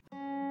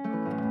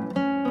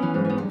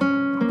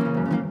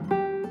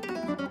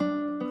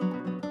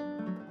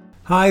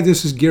Hi,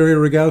 this is Gary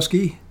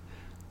Rogowski.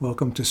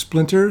 Welcome to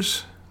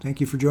Splinters.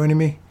 Thank you for joining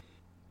me.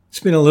 It's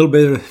been a little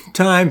bit of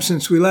time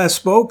since we last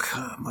spoke.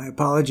 My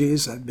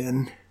apologies. I've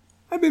been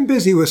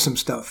busy with some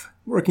stuff,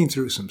 working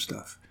through some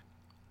stuff.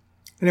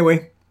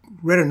 Anyway,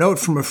 read a note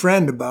from a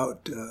friend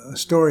about a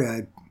story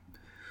I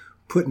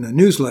put in a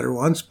newsletter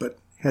once, but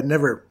had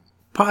never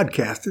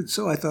podcasted,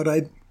 so I thought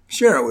I'd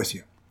share it with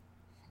you.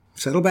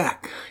 Settle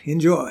back.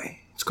 Enjoy.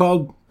 It's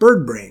called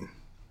Bird Brain.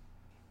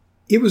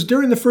 It was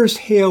during the first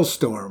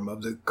hailstorm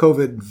of the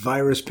COVID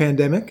virus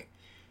pandemic,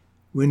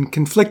 when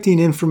conflicting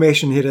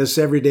information hit us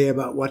every day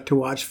about what to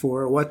watch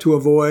for, what to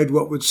avoid,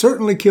 what would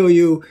certainly kill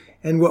you,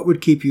 and what would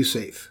keep you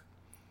safe.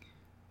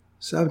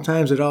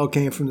 Sometimes it all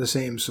came from the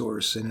same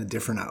source in a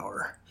different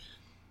hour,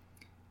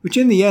 which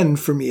in the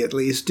end, for me at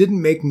least,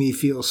 didn't make me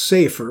feel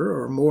safer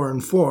or more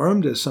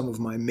informed, as some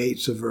of my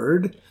mates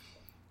averred.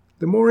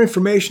 The more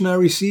information I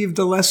received,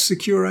 the less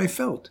secure I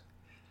felt.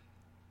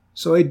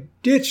 So I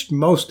ditched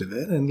most of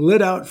it and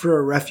lit out for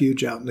a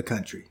refuge out in the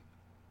country.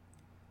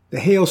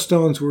 The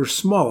hailstones were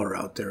smaller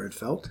out there, it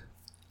felt.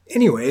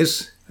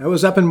 Anyways, I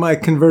was up in my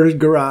converted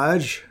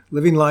garage,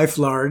 living life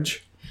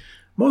large,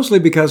 mostly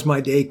because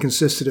my day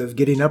consisted of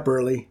getting up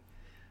early,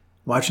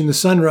 watching the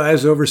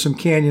sunrise over some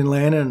canyon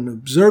land, and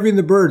observing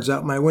the birds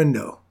out my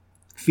window,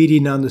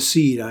 feeding on the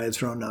seed I had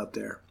thrown out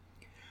there.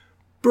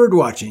 Bird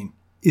watching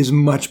is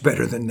much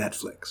better than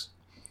Netflix.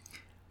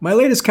 My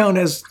latest count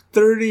has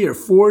 30 or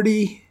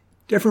 40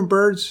 different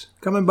birds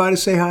coming by to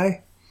say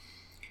hi.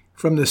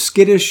 From the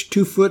skittish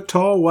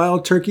 2-foot-tall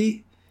wild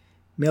turkey,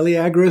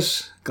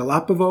 Meleagris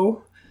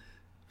gallipovo,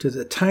 to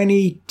the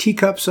tiny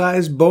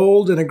teacup-sized,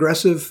 bold, and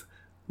aggressive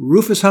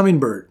rufous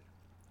hummingbird,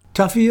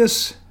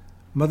 Tuphius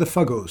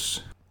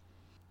motherfuggos.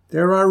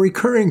 There are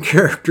recurring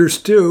characters,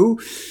 too.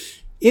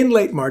 In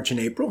late March and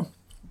April,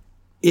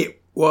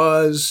 it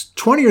was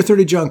 20 or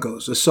 30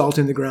 juncos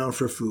assaulting the ground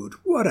for food.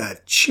 What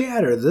a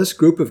chatter this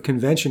group of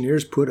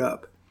conventioneers put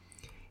up.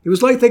 It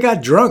was like they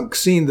got drunk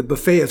seeing the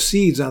buffet of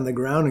seeds on the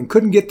ground and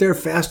couldn't get there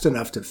fast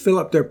enough to fill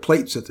up their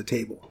plates at the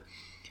table.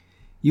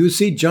 You would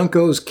see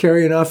juncos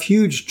carrying off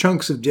huge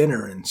chunks of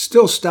dinner and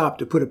still stop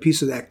to put a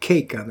piece of that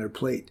cake on their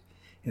plate,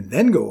 and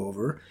then go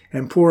over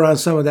and pour on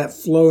some of that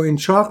flowing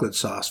chocolate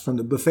sauce from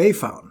the buffet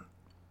fountain.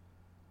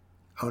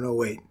 Oh no,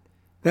 wait.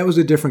 That was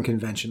a different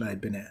convention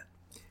I'd been at.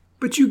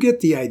 But you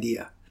get the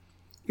idea.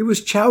 It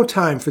was chow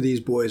time for these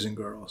boys and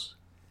girls.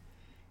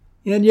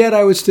 And yet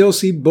I would still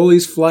see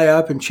bullies fly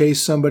up and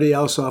chase somebody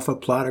else off a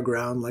plot of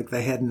ground like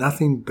they had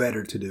nothing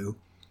better to do.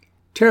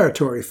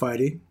 Territory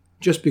fighting,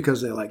 just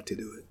because they like to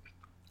do it.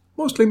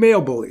 Mostly male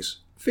bullies.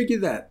 Figure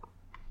that.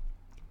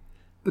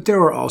 But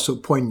there were also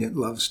poignant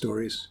love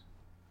stories.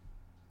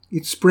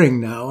 It's spring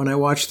now, and I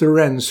watched the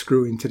wrens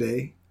screwing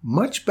today.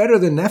 Much better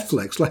than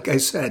Netflix, like I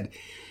said.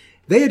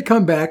 They had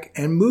come back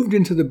and moved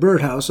into the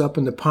birdhouse up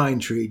in the pine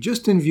tree,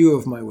 just in view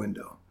of my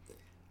window.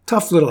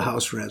 Tough little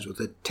house wrens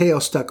with a tail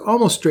stuck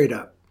almost straight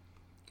up.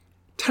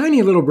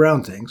 Tiny little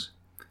brown things,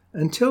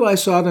 until I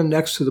saw them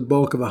next to the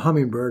bulk of a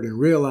hummingbird and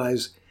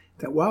realized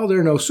that while there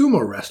are no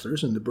sumo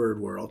wrestlers in the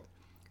bird world,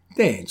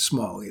 they ain't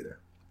small either.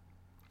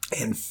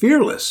 And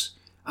fearless.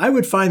 I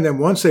would find them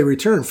once they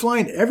returned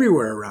flying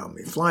everywhere around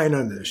me, flying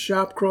under the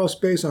shop crawl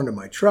space, under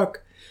my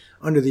truck,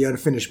 under the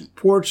unfinished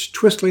porch,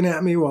 twizzling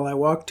at me while I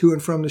walked to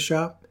and from the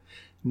shop,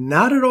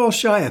 not at all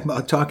shy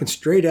about talking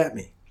straight at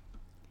me.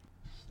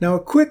 Now, a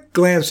quick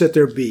glance at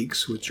their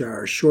beaks, which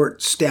are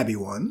short, stabby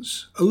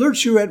ones,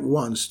 alerts you at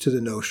once to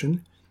the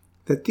notion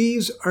that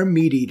these are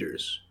meat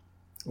eaters,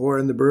 or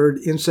in the bird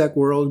insect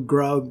world,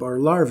 grub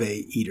or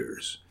larvae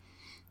eaters.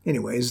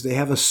 Anyways, they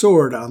have a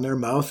sword on their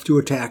mouth to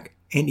attack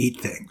and eat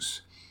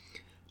things.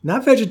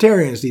 Not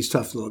vegetarians, these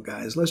tough little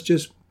guys. Let's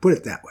just put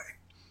it that way.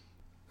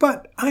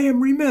 But I am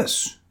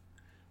remiss.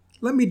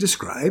 Let me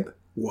describe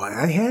why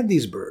I had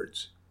these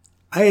birds.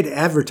 I had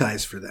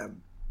advertised for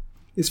them.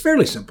 It's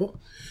fairly simple.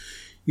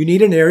 You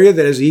need an area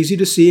that is easy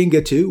to see and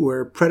get to,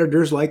 where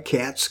predators like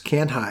cats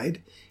can't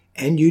hide,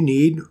 and you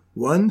need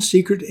one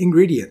secret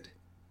ingredient: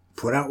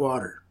 put out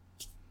water.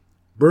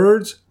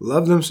 Birds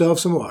love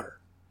themselves some water.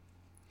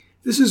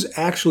 This is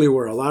actually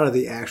where a lot of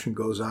the action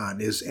goes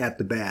on, is at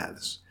the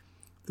baths.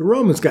 The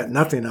Romans got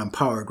nothing on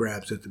power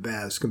grabs at the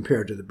baths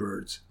compared to the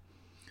birds.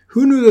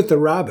 Who knew that the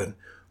robin,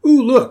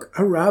 ooh, look,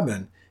 a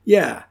robin,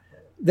 yeah,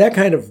 that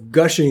kind of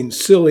gushing,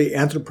 silly,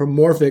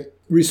 anthropomorphic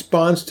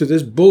response to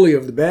this bully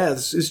of the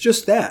baths is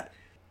just that.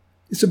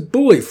 It's a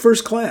bully,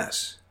 first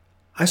class.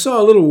 I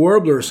saw a little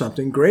warbler or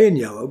something, gray and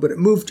yellow, but it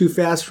moved too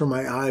fast for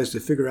my eyes to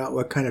figure out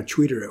what kind of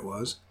tweeter it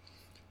was.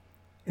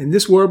 And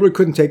this warbler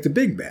couldn't take the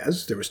big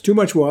baths. There was too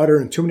much water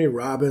and too many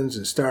robins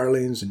and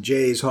starlings and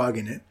jays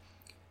hogging it.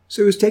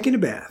 So he was taking a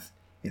bath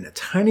in a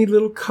tiny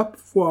little cup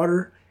of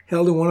water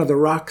held in one of the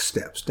rock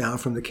steps down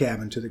from the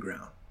cabin to the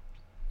ground.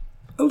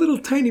 A little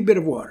tiny bit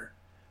of water,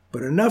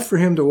 but enough for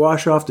him to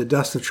wash off the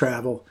dust of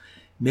travel,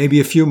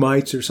 maybe a few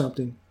mites or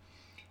something.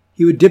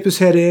 He would dip his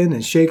head in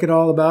and shake it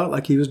all about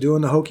like he was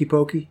doing the hokey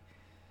pokey,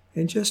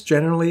 and just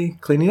generally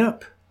cleaning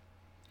up.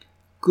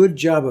 Good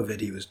job of it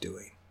he was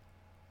doing.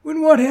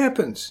 When what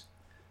happens?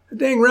 A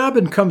dang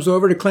robin comes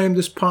over to claim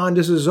this pond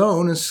as his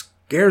own and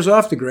scares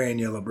off the gray and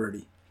yellow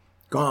birdie.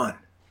 Gone.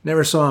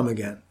 Never saw him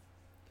again.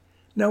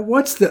 Now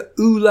what's the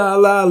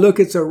ooh-la-la look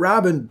it's a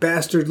robin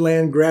bastard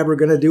land grabber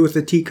going to do with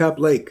the Teacup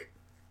Lake?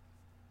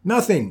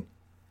 Nothing.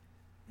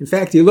 In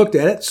fact, he looked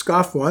at it,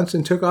 scoffed once,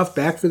 and took off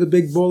back for the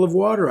big bowl of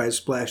water I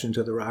splashed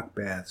into the rock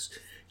baths.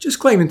 Just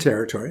claiming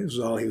territory, was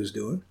all he was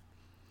doing.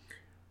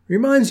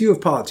 Reminds you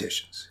of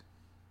politicians.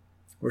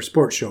 Or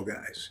sports show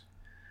guys.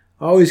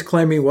 Always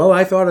claiming, well,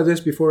 I thought of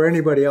this before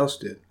anybody else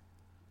did.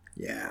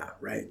 Yeah,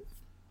 right.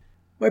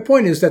 My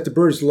point is that the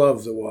birds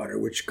love the water,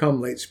 which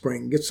come late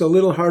spring gets a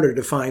little harder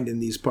to find in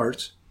these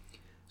parts.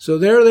 So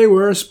there they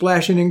were,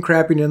 splashing and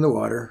crapping in the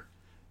water.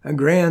 A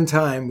grand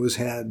time was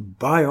had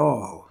by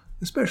all,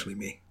 especially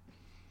me.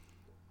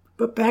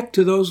 But back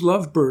to those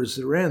lovebirds,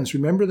 the wrens,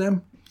 remember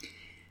them?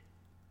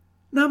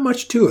 Not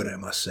much to it, I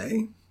must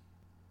say.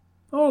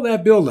 All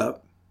that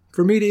build-up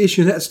for me to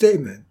issue that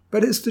statement,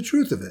 but it's the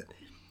truth of it.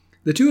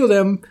 The two of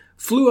them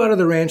flew out of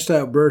the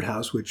ranch-style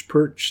birdhouse, which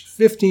perched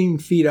 15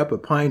 feet up a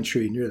pine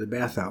tree near the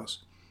bathhouse.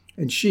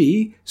 And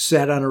she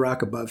sat on a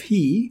rock above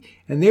he,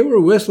 and they were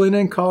whistling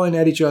and calling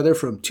at each other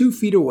from 2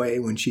 feet away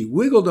when she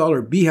wiggled all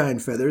her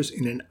behind feathers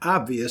in an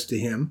obvious to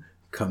him,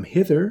 come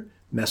hither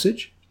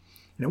message.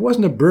 And it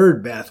wasn't a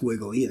bird bath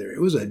wiggle either.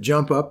 It was a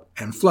jump up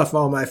and fluff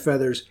all my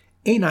feathers,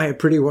 ain't I a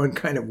pretty one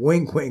kind of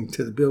wink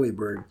to the Billy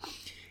bird.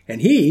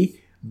 And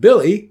he,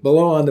 Billy,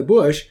 below on the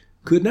bush,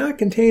 could not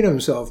contain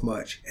himself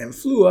much and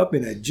flew up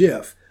in a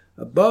jiff,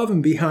 above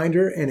and behind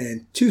her, and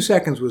in 2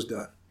 seconds was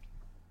done.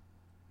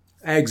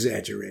 I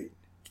exaggerate.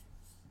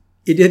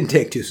 It didn't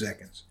take 2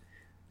 seconds.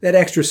 That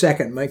extra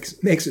second makes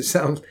it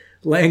sound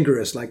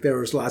languorous, like there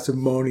was lots of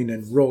moaning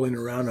and rolling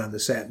around on the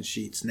satin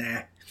sheets.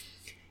 Nah.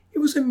 It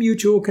was a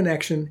mutual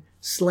connection.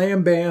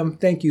 Slam bam,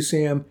 thank you,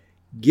 Sam.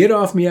 Get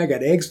off me, I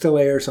got eggs to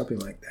lay, or something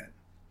like that.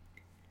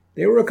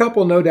 They were a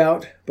couple, no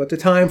doubt, but the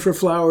time for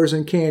flowers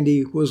and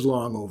candy was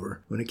long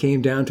over when it came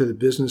down to the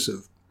business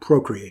of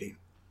procreating.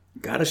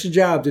 Got us a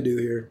job to do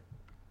here.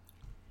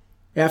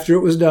 After it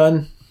was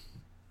done,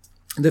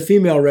 the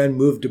female wren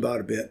moved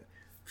about a bit,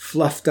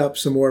 fluffed up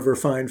some more of her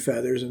fine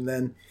feathers, and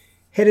then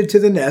headed to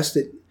the nest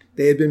that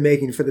they had been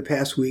making for the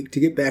past week to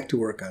get back to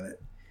work on it.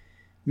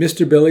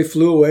 Mr. Billy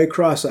flew away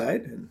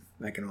cross-eyed, and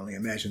I can only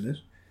imagine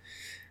this,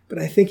 but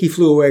I think he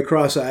flew away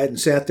cross-eyed and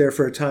sat there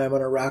for a time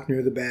on a rock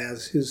near the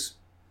baths. His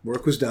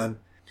work was done,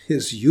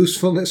 his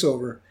usefulness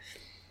over.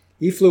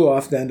 He flew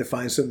off then to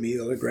find some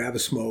meal or grab a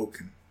smoke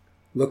and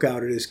look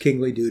out at his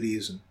kingly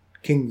duties and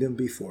kingdom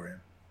before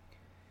him.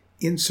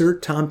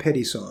 Insert Tom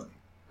Petty song,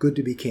 Good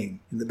to be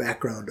King, in the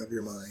background of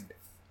your mind.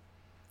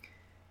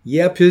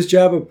 Yep, his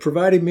job of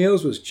providing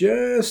meals was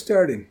just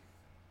starting.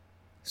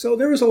 So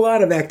there was a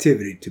lot of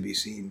activity to be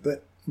seen,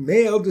 but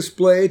male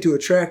display to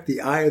attract the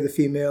eye of the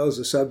female is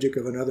the subject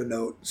of another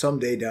note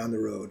someday down the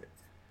road.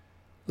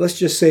 Let's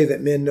just say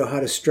that men know how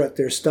to strut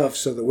their stuff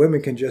so the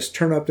women can just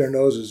turn up their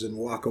noses and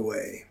walk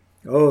away.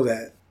 Oh,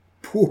 that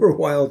poor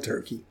wild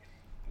turkey.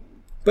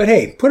 But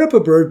hey, put up a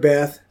bird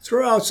bath,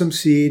 throw out some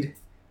seed.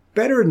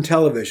 Better than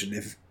television,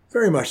 if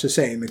very much the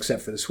same,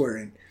 except for the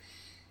swearing.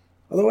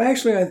 Although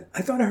actually,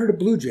 I thought I heard a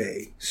blue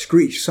jay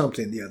screech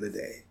something the other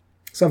day.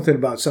 Something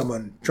about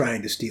someone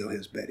trying to steal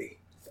his Betty.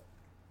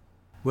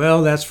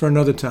 Well, that's for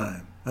another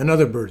time.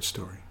 Another bird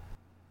story.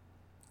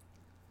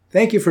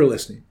 Thank you for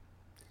listening.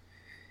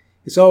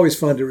 It's always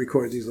fun to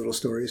record these little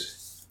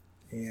stories.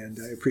 And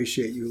I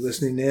appreciate you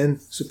listening in,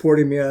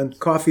 supporting me on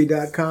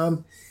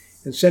Ko-fi.com,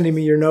 and sending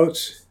me your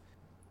notes.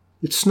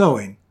 It's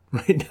snowing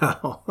right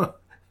now.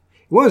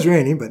 It was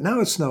raining, but now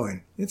it's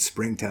snowing. It's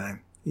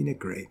springtime. Isn't it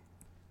great?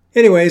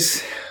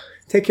 Anyways,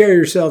 take care of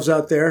yourselves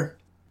out there.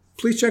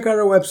 Please check out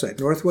our website,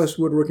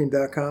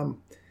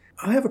 northwestwoodworking.com.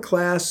 I'll have a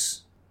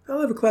class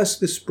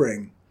this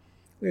spring,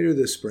 later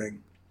this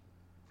spring.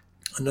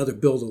 Another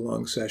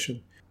build-along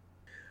session.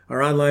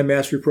 Our online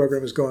mastery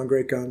program is going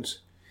great guns.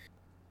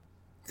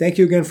 Thank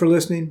you again for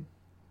listening.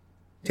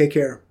 Take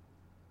care.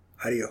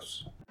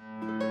 Adios.